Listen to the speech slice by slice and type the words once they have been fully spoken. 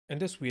In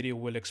this video,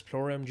 we'll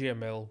explore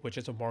MJML, which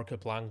is a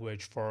markup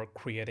language for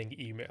creating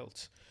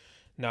emails.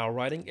 Now,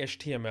 writing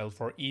HTML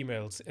for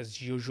emails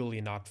is usually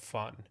not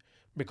fun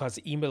because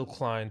email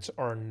clients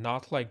are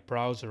not like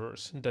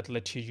browsers that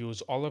let you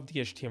use all of the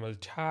HTML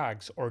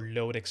tags or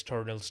load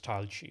external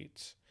style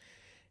sheets.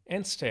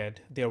 Instead,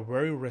 they are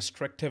very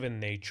restrictive in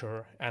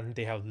nature and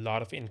they have a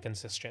lot of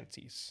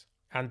inconsistencies.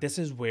 And this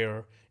is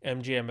where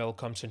MJML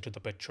comes into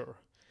the picture.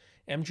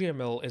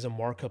 MJML is a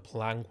markup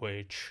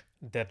language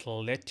that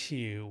lets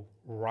you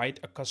write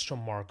a custom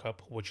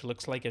markup which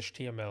looks like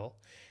HTML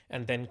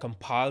and then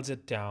compiles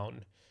it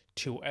down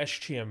to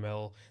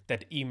HTML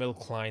that email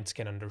clients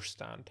can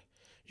understand.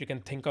 You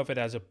can think of it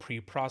as a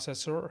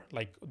preprocessor,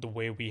 like the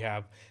way we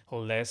have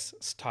less,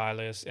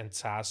 stylus, and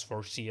Sass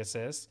for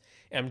CSS.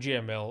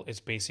 MJML is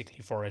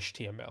basically for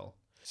HTML.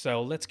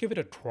 So let's give it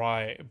a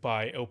try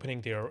by opening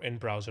their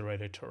in-browser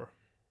editor.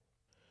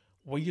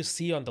 What you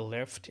see on the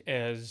left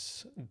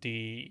is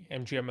the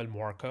MJML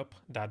markup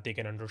that they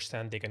can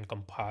understand, they can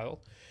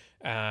compile.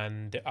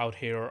 And out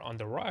here on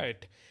the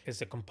right is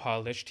the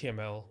compiled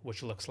HTML,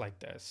 which looks like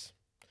this.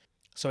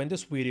 So in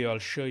this video, I'll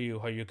show you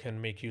how you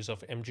can make use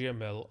of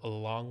MJML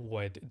along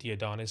with the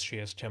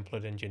AdonisJS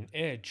template engine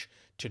Edge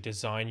to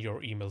design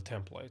your email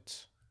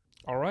templates.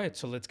 All right,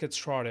 so let's get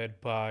started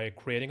by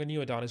creating a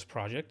new Adonis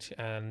project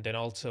and then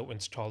also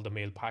install the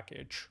mail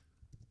package.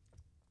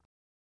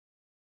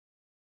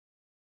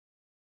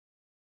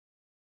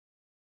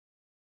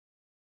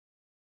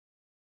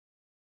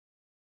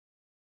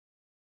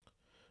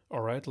 All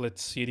right,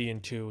 let's cd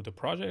into the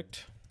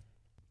project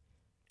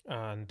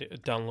and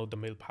download the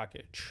mail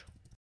package.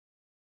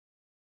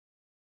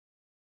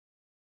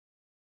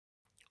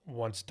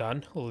 Once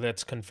done,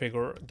 let's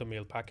configure the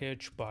mail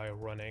package by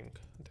running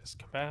this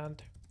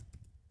command.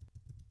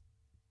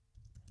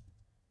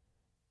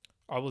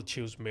 I will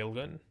choose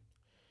Mailgun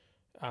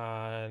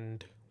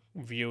and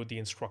view the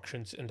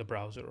instructions in the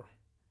browser.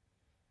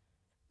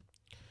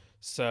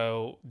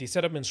 So the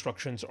setup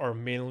instructions are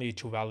mainly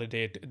to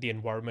validate the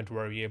environment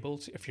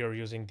variables. If you're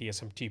using the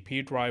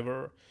SMTP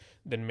driver,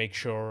 then make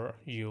sure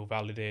you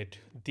validate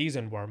these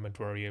environment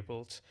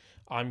variables.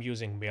 I'm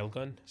using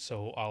Mailgun,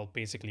 so I'll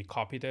basically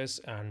copy this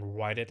and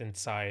write it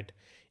inside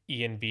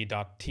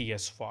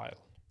env.ts file.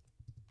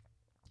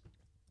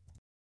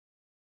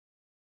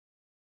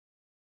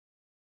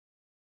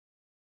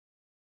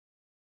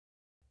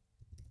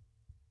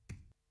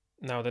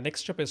 Now the next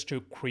step is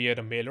to create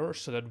a mailer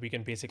so that we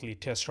can basically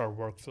test our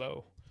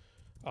workflow.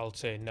 I'll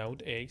say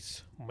node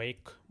ace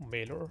make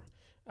mailer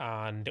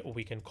and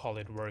we can call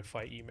it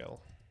verify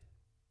email.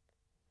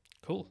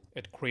 Cool,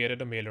 it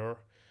created a mailer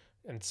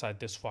inside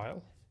this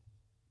file.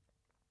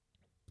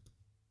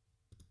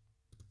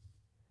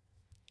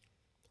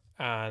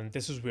 And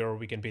this is where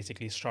we can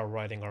basically start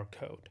writing our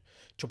code.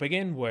 To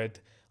begin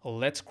with,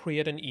 let's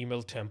create an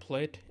email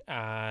template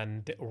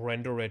and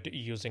render it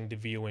using the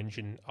view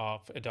engine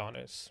of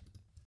Adonis.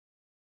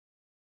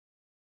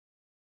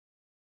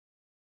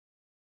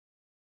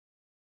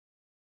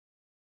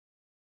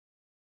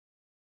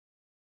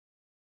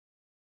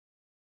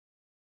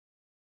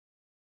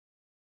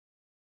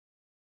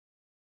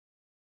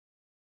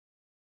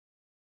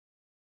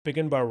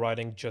 Begin by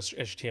writing just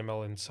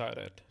HTML inside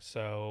it.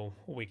 So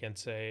we can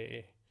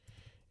say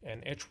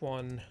an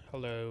h1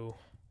 hello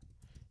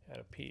and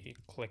a p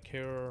click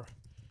here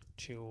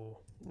to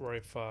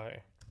verify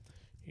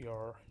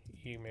your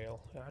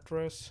email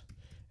address.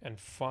 And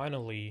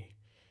finally,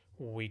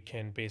 we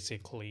can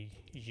basically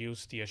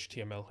use the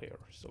HTML here.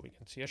 So we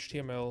can see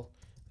HTML,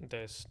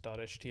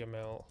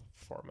 this.html,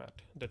 format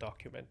the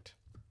document,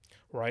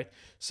 right?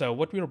 So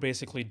what we are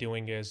basically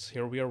doing is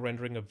here we are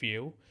rendering a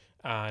view,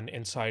 and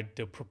inside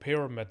the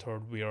prepare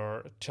method, we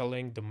are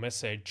telling the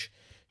message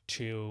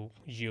to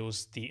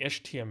use the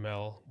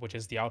HTML, which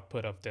is the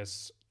output of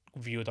this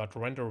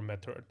view.render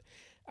method,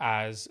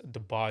 as the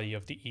body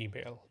of the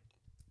email.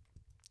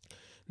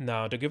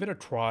 Now to give it a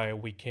try,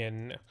 we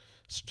can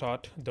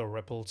start the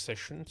REPL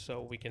session.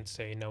 So we can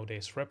say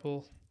nowadays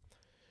REPL,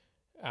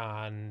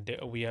 and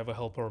we have a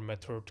helper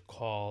method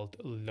called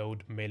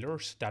load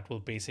mailers that will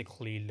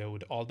basically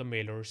load all the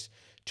mailers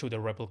to the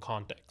REPL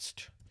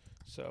context.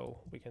 So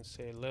we can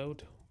say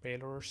load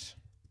mailers,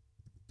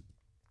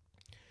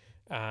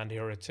 and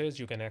here it says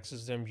you can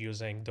access them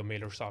using the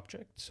mailers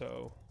object.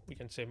 So we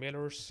can say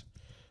mailers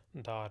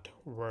dot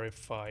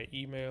verify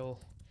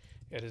email.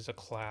 It is a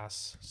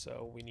class,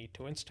 so we need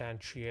to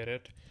instantiate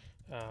it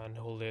and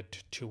hold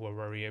it to a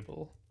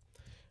variable.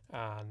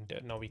 And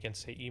now we can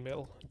say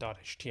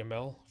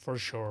email.html. For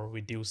sure,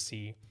 we do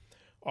see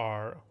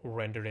our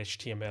rendered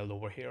HTML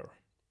over here.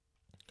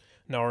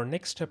 Now our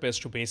next step is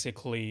to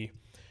basically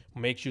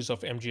make use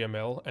of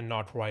MJML and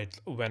not write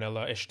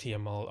vanilla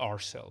HTML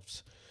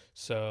ourselves.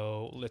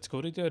 So let's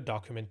go to the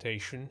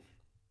documentation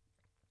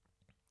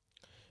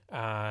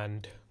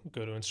and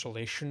go to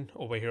installation.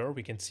 Over here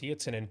we can see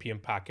it's an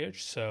npm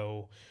package,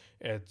 so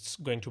it's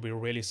going to be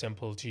really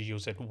simple to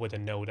use it with a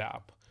Node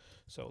app.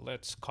 So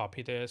let's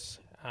copy this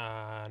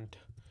and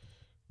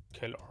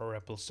kill our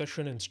REPL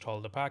session, install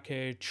the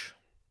package,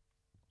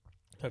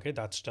 Okay,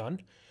 that's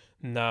done.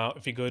 Now,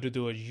 if we go to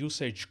do a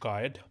usage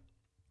guide,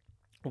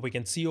 we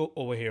can see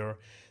over here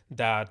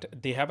that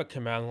they have a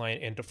command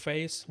line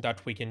interface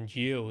that we can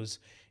use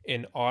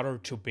in order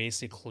to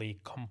basically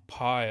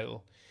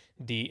compile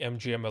the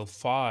MJML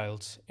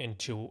files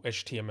into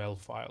HTML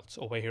files.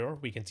 Over here,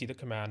 we can see the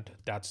command,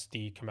 that's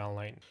the command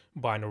line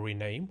binary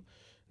name.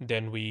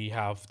 Then we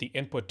have the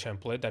input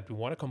template that we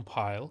want to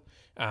compile,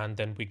 and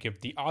then we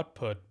give the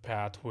output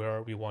path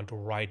where we want to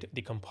write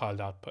the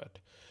compiled output.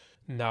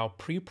 Now,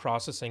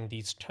 pre-processing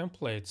these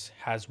templates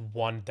has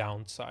one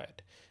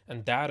downside,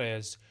 and that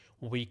is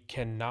we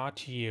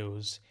cannot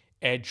use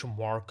edge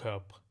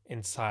markup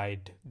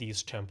inside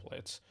these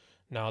templates.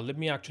 Now, let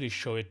me actually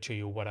show it to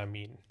you what I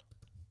mean.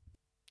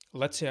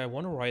 Let's say I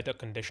want to write a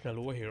conditional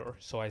over here.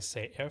 So I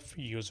say if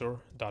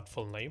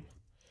user.fullname,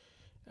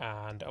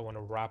 and I want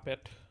to wrap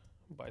it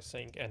by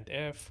saying end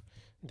if,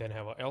 then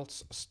have an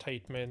else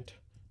statement,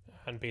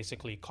 and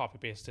basically copy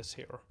paste this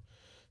here.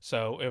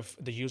 So if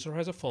the user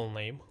has a full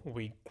name,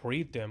 we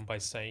greet them by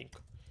saying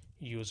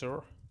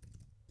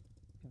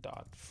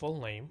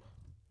user.fullname.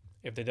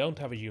 If they don't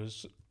have a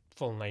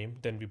full name,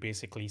 then we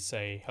basically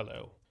say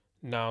hello.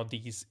 Now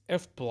these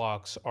if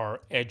blocks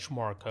are edge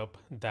markup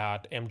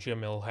that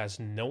MJML has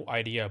no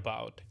idea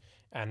about.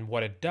 And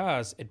what it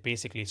does, it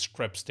basically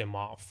strips them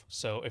off.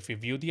 So if we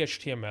view the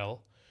HTML,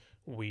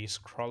 we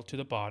scroll to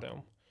the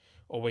bottom.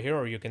 Over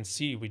here, you can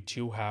see we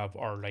do have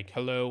our like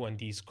hello and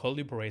these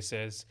curly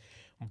braces,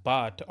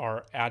 but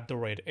our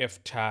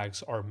 @if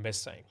tags are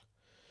missing.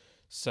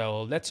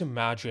 So let's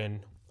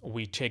imagine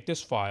we take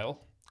this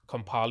file,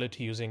 compile it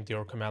using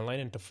their command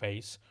line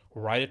interface,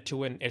 write it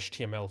to an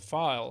HTML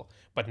file,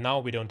 but now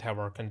we don't have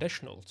our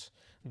conditionals.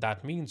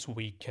 That means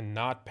we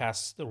cannot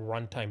pass the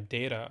runtime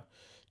data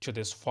to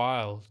this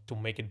file to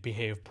make it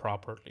behave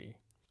properly.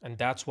 And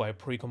that's why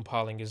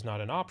pre-compiling is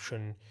not an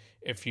option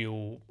if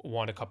you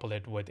want to couple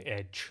it with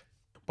Edge.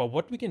 But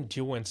what we can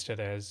do instead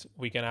is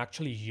we can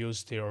actually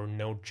use their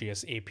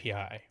Node.js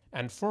API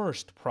and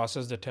first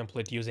process the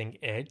template using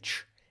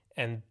Edge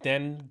and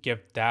then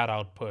give that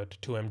output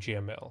to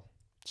MJML.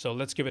 So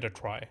let's give it a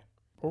try.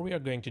 What we are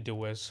going to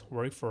do is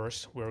very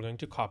first, we're going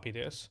to copy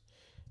this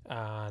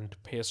and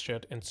paste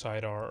it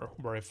inside our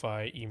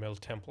verify email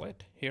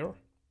template here.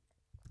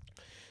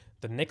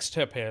 The next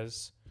step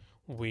is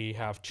we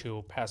have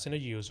to pass in a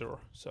user.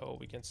 So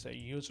we can say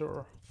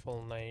user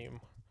full name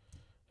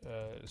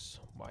is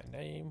my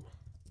name.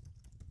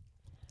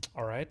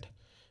 All right.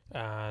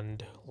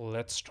 And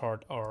let's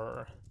start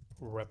our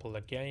REPL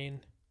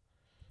again.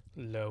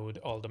 Load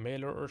all the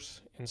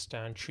mailers,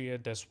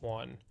 instantiate this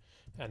one.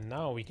 And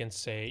now we can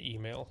say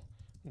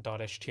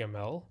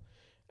email.html.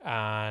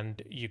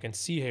 And you can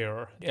see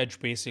here, Edge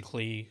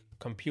basically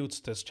computes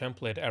this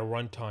template at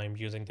runtime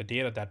using the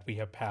data that we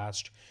have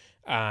passed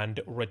and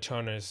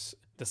return us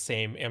the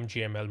same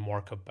MJML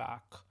markup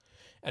back.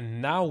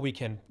 And now we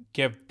can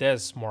give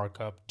this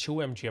markup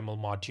to MJML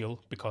module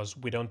because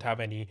we don't have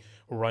any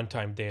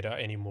runtime data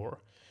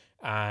anymore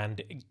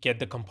and get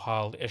the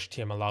compiled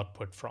HTML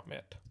output from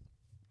it.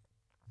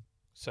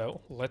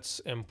 So let's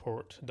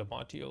import the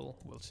module.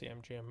 We'll say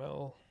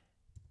MJML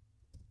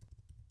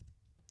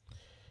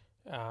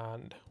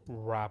and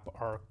wrap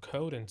our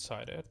code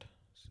inside it,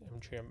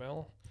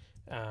 MJML,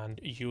 and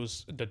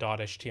use the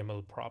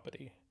 .html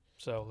property.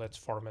 So let's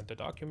format the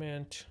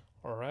document.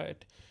 All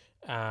right.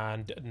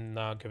 And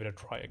now give it a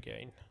try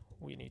again.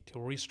 We need to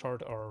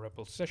restart our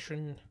REPL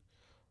session.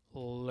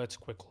 Let's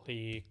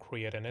quickly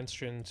create an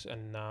instance.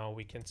 And now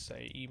we can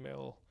say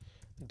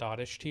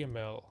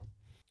email.html.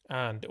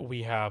 And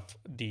we have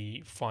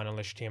the final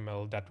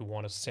HTML that we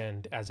want to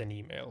send as an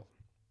email.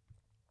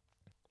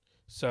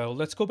 So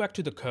let's go back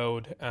to the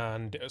code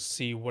and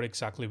see what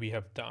exactly we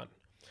have done.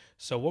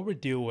 So what we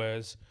do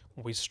is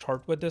we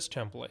start with this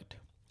template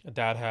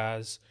that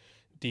has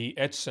the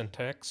Edge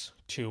syntax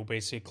to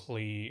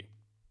basically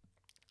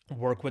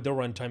work with the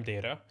runtime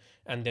data,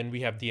 and then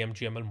we have the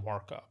MJML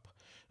markup.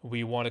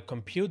 We want to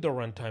compute the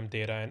runtime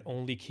data and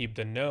only keep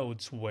the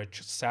nodes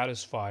which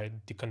satisfy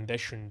the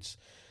conditions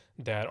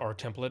that our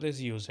template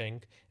is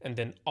using, and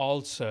then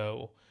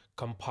also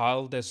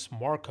compile this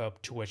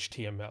markup to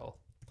HTML.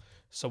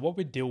 So what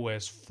we do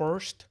is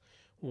first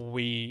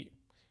we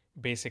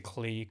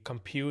basically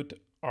compute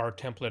our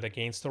template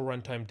against the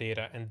runtime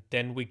data and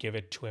then we give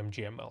it to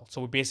MJML.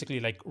 So we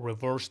basically like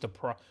reverse the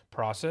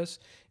process.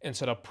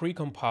 Instead of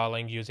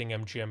pre-compiling using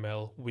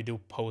MJML, we do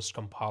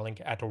post-compiling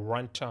at a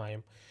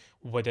runtime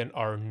within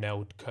our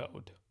node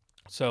code.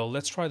 So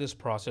let's try this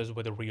process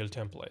with a real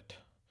template.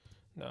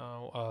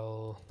 Now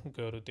I'll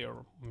go to their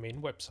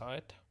main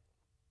website,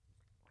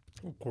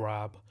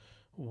 grab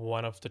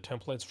one of the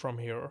templates from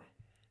here.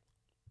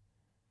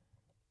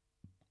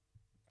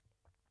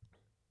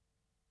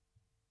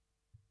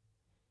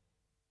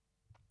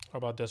 How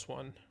about this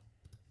one?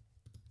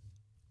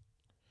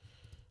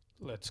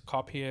 Let's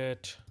copy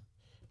it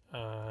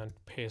and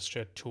paste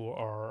it to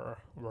our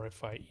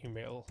verify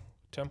email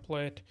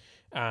template.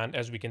 And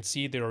as we can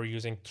see, they are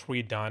using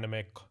 3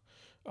 dynamic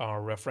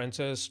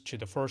references to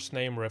the first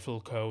name,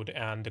 referral code,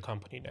 and the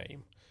company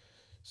name.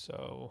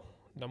 So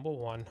number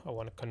one, I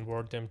want to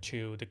convert them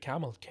to the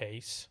camel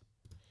case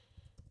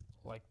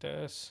like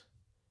this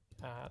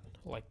and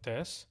like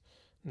this.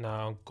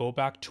 Now go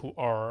back to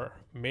our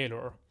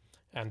mailer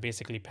and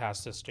basically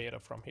pass this data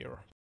from here.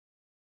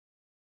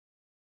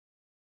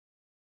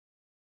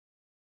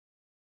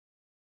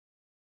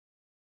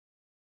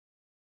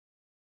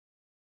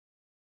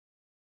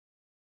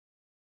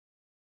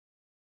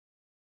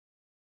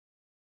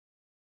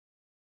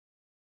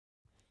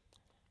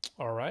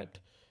 All right,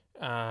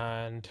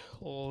 and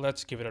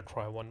let's give it a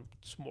try once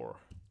more.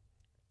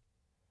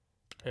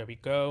 Here we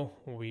go.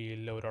 We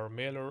load our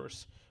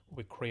mailers,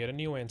 we create a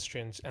new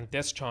instance, and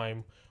this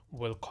time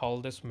we'll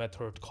call this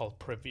method called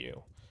preview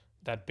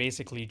that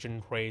basically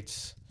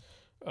generates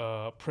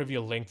a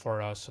preview link for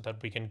us so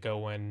that we can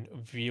go and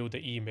view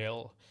the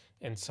email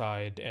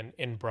inside an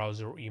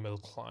in-browser email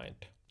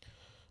client.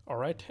 All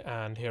right,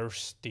 and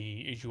here's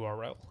the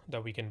URL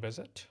that we can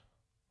visit.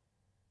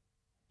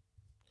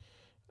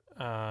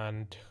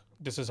 And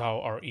this is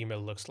how our email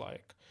looks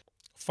like.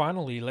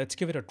 Finally, let's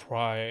give it a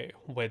try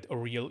with a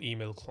real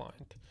email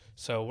client.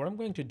 So what I'm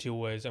going to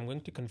do is I'm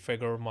going to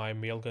configure my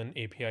Mailgun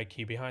API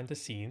key behind the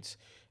scenes,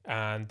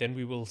 and then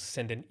we will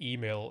send an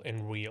email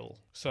in real.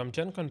 So I'm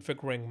done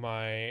configuring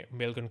my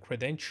Mailgun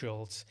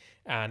credentials,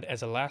 and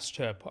as a last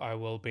step, I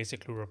will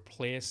basically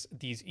replace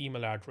these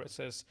email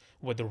addresses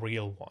with the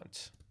real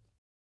ones.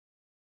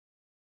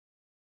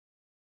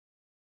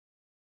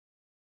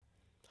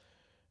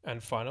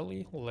 And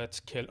finally, let's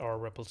kill our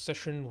REPL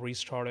session,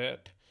 restart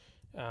it,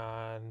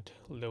 and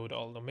load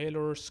all the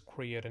mailers,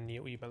 create a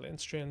new email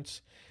instance.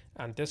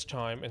 And this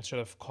time, instead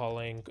of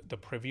calling the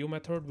preview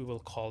method, we will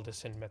call the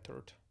send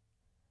method.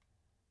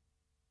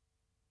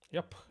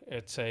 Yep,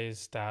 it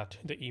says that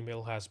the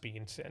email has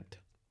been sent.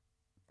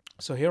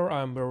 So here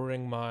I'm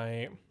mirroring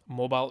my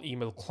mobile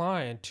email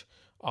client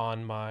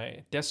on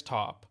my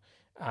desktop,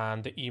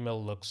 and the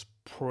email looks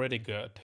pretty good.